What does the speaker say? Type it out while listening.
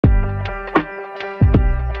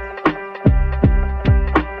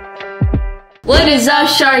What is up,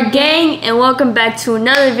 Shark Gang? And welcome back to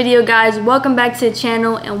another video, guys. Welcome back to the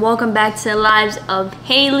channel and welcome back to the lives of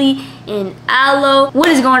Haley and Aloe. What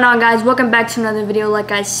is going on, guys? Welcome back to another video. Like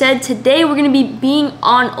I said, today we're gonna be being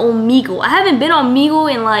on Omegle. I haven't been on Omegle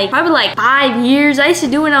in probably 5 years. I used to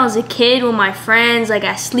do it when I was a kid with my friends, like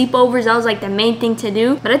at sleepovers. That was like the main thing to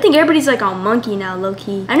do. But I think everybody's like on Monkey now,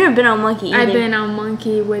 low-key. I've never been on Monkey either. I've been on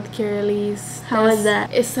Monkey with Carolise. How was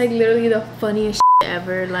that? It's like literally the funniest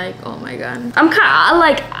ever. Like, oh my god. I'm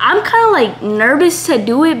kind of nervous to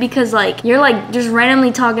do it because you're just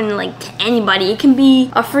randomly talking to anybody. It can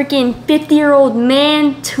be a freaking 50-year-old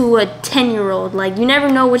man to a 10-year-old. You never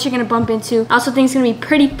know what you're gonna bump into. I also think it's gonna be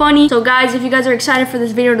pretty funny. So guys, if you guys are excited for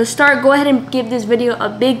this video to start, go ahead and give this video a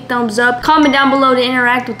big thumbs up. Comment down below to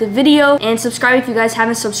interact with the video and subscribe if you guys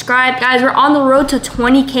haven't subscribed. Guys, we're on the road to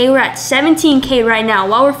 20K. We're at 17K right now.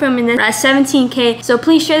 While we're filming this, we're at 17K. So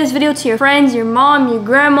please share this video to your friends, your mom, your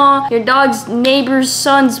grandma, your dog's neighbors,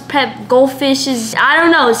 son's pet, goldfishes. I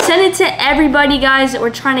don't know. Send it to everybody, guys. We're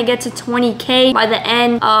trying to get to 20K by the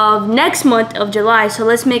end of next month of July. So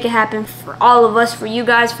let's make it happen for all of us, for you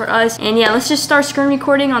guys, for us. And yeah, let's just start screen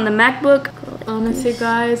recording on the MacBook. Honestly,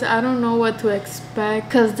 guys, I don't know what to expect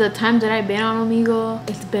because the times that I've been on Omegle,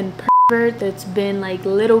 it's been pervert. It's been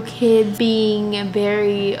little kids being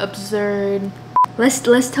very absurd.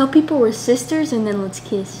 Let's tell people we're sisters and then let's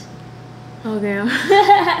kiss. Okay.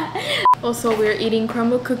 Also, we're eating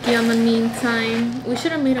crumble cookie on the meantime. We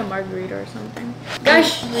should have made a margarita or something.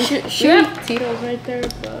 Guys, should we have Tito's right there?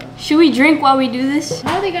 But should we drink while we do this?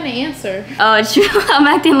 How are they gonna answer? Oh, it's true. I'm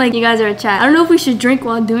acting like you guys are a chat. I don't know if we should drink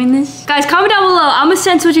while doing this. Guys, comment down below. I'm gonna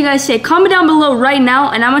sense what you guys say. Comment down below right now,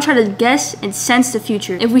 and I'm gonna try to guess and sense the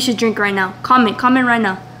future if we should drink right now. Comment right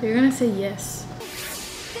now. You're gonna say yes.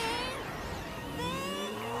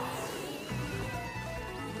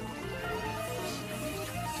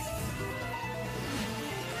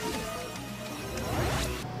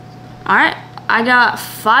 All right, I got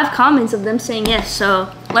 5 comments of them saying yes,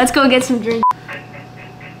 so let's go get some drink.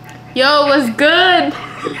 Yo, what's good?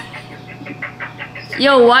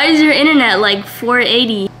 Yo, why is your internet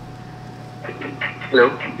 480? Hello?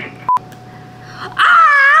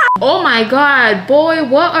 Ah! Oh my god, boy,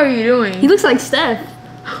 what are you doing? He looks like Steph.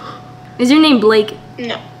 Is your name Blake?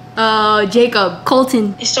 No. Jacob.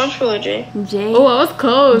 Colton. It starts with a J. Jay. Oh, I was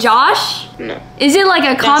close. Josh? No. Is it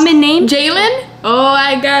a common name? Jalen? Oh,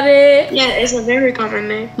 I got it. Yeah, it's a very common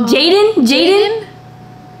name. Jaden? Jaden?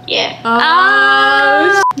 Yeah.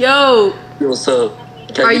 Oh. Yo. What's up?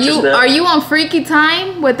 Are you on Freaky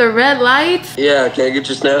Time with the red lights? Yeah, can I get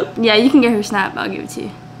your snap? Yeah, you can get her snap. I'll give it to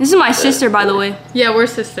you. This is my sister, by the way. Yeah, we're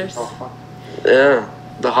sisters. Yeah,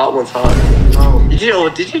 the hot one's hot. Oh,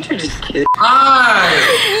 did you just kid? Hi!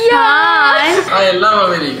 Yeah. I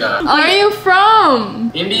love America. Where are you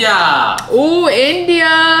from? India. Oh,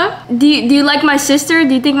 India. Do you like my sister?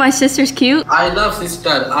 Do you think my sister's cute? I love sister.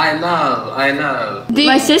 I know.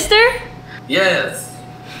 My sister? Yes.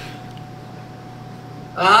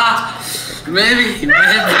 Maybe.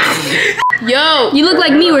 Yo. You look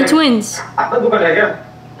like me. We're twins.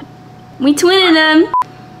 We twinning them.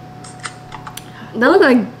 They look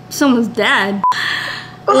like someone's dad.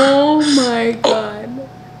 Oh my god.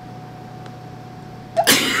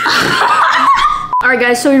 Alright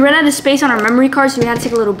guys, so we ran out of space on our memory card, so we had to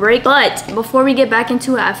take a little break. But before we get back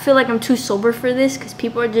into it, I feel like I'm too sober for this because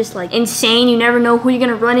people are just insane. You never know who you're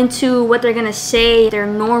gonna run into, what they're gonna say, if they're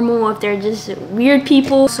normal, if they're just weird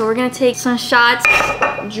people. So we're gonna take some shots,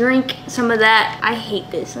 drink some of that. I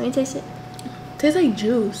hate this. Let me taste it. Tastes like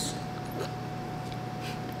juice.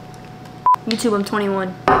 YouTube, I'm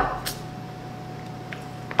 21.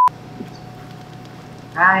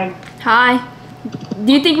 Hi. Hi.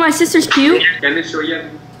 Do you think my sister's cute? Can you show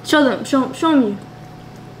you? Show them. Show them you.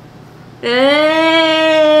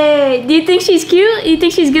 Hey. Do you think she's cute? You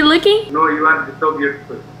think she's good looking? No, you are so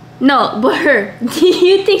beautiful. No, but her. Do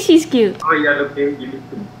you think she's cute? Oh, you are looking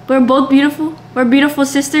beautiful. We're both beautiful. We're beautiful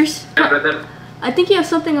sisters. My brother. I think you have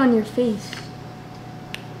something on your face.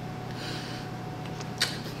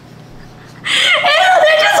 Ew,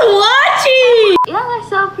 they're just watching. You guys are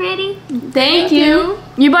so pretty. Thank you.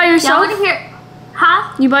 You by yourself? Y'all wanna hear?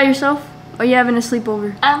 Huh? You by yourself? Or you having a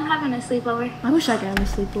sleepover? I'm having a sleepover. I wish I could have a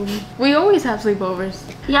sleepover. We always have sleepovers.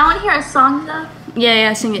 Y'all wanna hear a song though?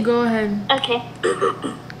 Yeah, sing it. Go ahead. Okay.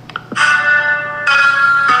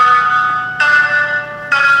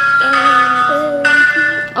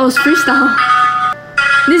 Oh, it's freestyle.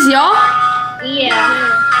 This y'all?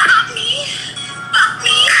 Yeah.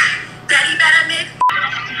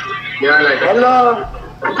 Yeah, like Hello.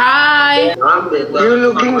 Hi. You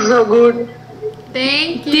looking so good.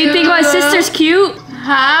 Thank you. Do you think my sister's cute?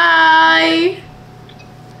 Hi.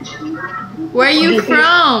 Where are you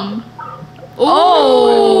from?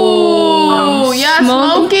 Oh, yeah,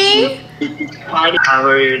 smoking. How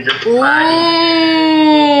are you? Just Ooh.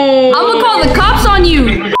 I'm gonna call the cops on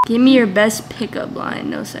you. Give me your best pickup line.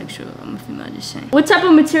 No sexual. I'm a female, just saying. What type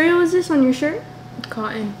of material is this on your shirt?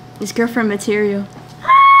 Cotton. It's girlfriend material.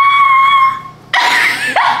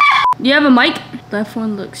 Do you have a mic? Left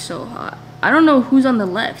one looks so hot. I don't know who's on the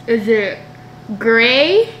left. Is it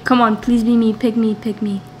gray? Come on, please be me. Pick me, pick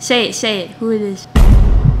me. Say it, say it. Who it is.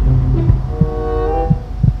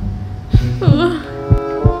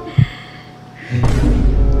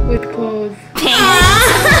 With clothes.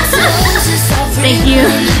 Thank you.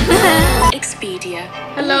 Expedia.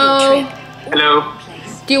 Hello. Hello.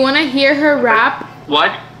 Do you want to hear her rap?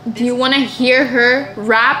 What? Do you want to hear her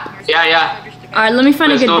rap? Yeah, yeah. All right, let me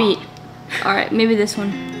find a Let's good go. beat. All right, maybe this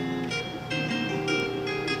one.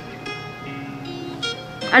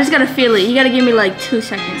 I just gotta feel it. You gotta give me like 2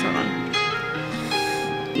 seconds. Hold on.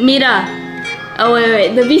 Mira. Oh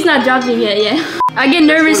wait, the beat's not dropping yet. Yeah. I get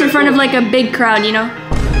nervous in front of like a big crowd, you know.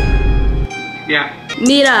 Yeah.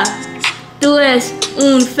 Mira, tú es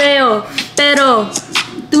un feo, pero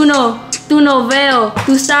tú no veo.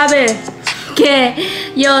 Tú sabes que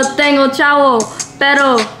yo tengo chavo,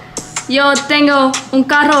 pero yo tengo un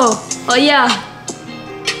carro. Oh yeah.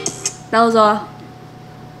 That was all.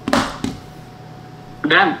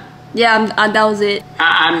 Done. Yeah, that was it.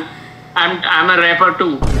 I'm a rapper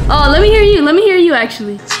too. Oh, let me hear you. Let me hear you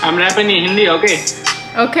actually. I'm rapping in Hindi, okay?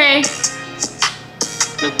 Okay.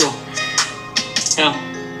 Let's go. Yeah.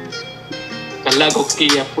 Kalla ko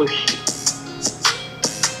kiya push.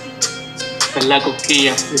 Kalla ko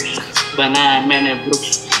kiya push. Bana मैंने वृक्ष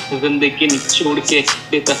जिंदगी निचोड़ के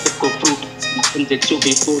देता सबको fruit मुझे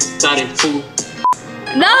चुभी फूट सारे फूट.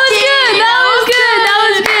 That was good. That was good. That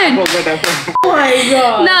was good. Oh my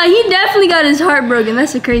god. Nah, he definitely got his heart broken.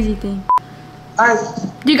 That's the crazy thing. Hi.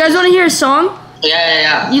 Do you guys want to hear a song?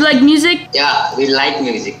 Yeah. You like music? Yeah, we like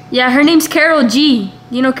music. Yeah, her name's Carol G.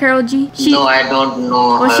 You know Carol G? No, I don't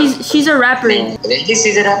know. Well, her she's a rapper. name. This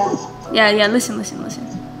is a rapper. Yeah. Listen.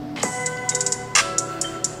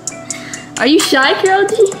 Are you shy, Carol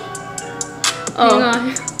G? Hang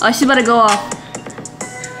on. Oh, she's about to go off.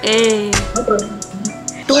 Hey.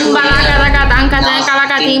 Tumba la caraca, tanca,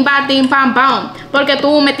 calaca, timba, tim, pam, pam. Porque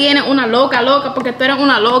tú me tienes una loca, porque tú eres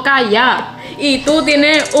una loca, ya. Y tú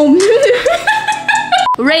tienes un...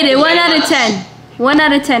 Rate it 1 out of 10. 1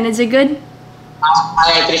 out of 10. Is it good?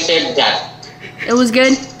 I appreciate that. It was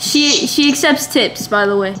good. She accepts tips, by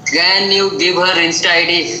the way. Can you give her Insta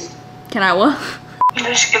ID? Can I what?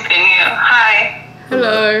 Hi.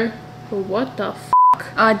 Hello. What the f?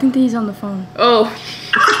 I think that he's on the phone. Oh.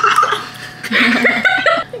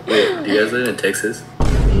 Wait, do you guys live in Texas?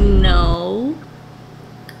 No.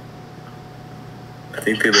 I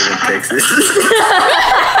think they live in Texas.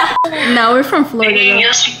 No, we're from Florida.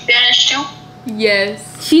 You speak Spanish too?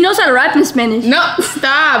 Yes. She knows how to rap in Spanish. No,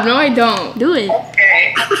 stop. No, I don't. Do it.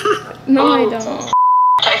 Okay. No, I don't.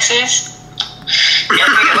 Texas? Yeah,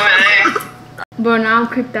 we over there. But now I'm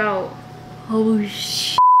creeped out. Oh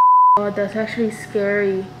sh. Oh, that's actually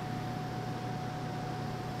scary.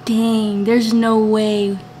 Dang, there's no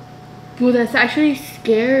way. Well, that's actually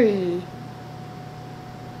scary.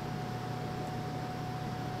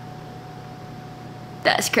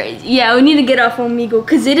 That's crazy. Yeah, we need to get off Omegle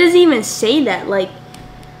because it doesn't even say that. Like,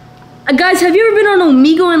 guys, have you ever been on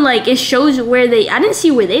Omegle and like it shows where they? I didn't see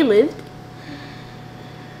where they lived.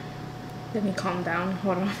 Let me calm down.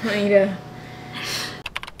 Hold on. I need to.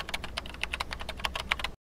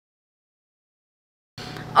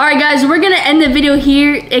 Alright guys, we're gonna end the video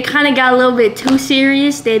here. It kind of got a little bit too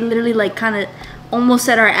serious. They literally like kind of almost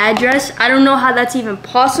said our address. I don't know how that's even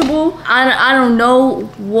possible. I don't know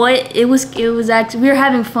what it was actually, we were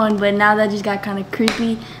having fun, but now that just got kind of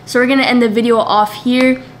creepy. So we're gonna end the video off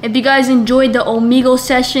here. If you guys enjoyed the Omegle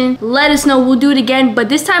session, let us know. We'll do it again, but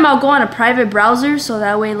this time I'll go on a private browser so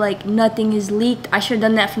that way like nothing is leaked. I should have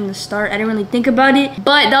done that from the start. I didn't really think about it,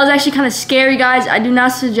 but that was actually kind of scary, guys. I do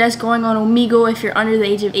not suggest going on Omegle if you're under the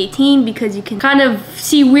age of 18 because you can kind of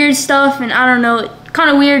see weird stuff and I don't know, kind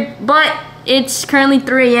of weird, but it's currently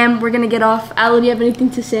 3 a.m. We're gonna get off. Aloe, do you have anything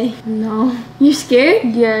to say? No. You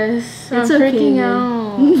scared? Yes. It's I'm okay, freaking man.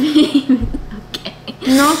 out. Okay.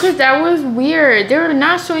 No, because that was weird. They were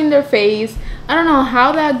not showing their face. I don't know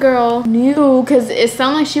how that girl knew, because it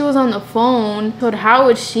sounded like she was on the phone. But how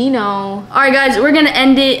would she know? Alright guys, we're gonna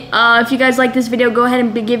end it. If you guys like this video, go ahead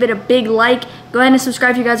and give it a big like. Go ahead and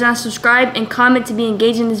subscribe if you guys are not subscribed, and comment to be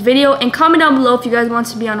engaged in this video, and comment down below if you guys want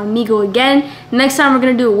to be on Omegle again. Next time we're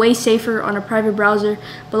gonna do it way safer on a private browser.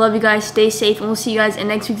 But love you guys, stay safe, and we'll see you guys in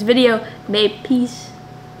next week's video. Babe, peace.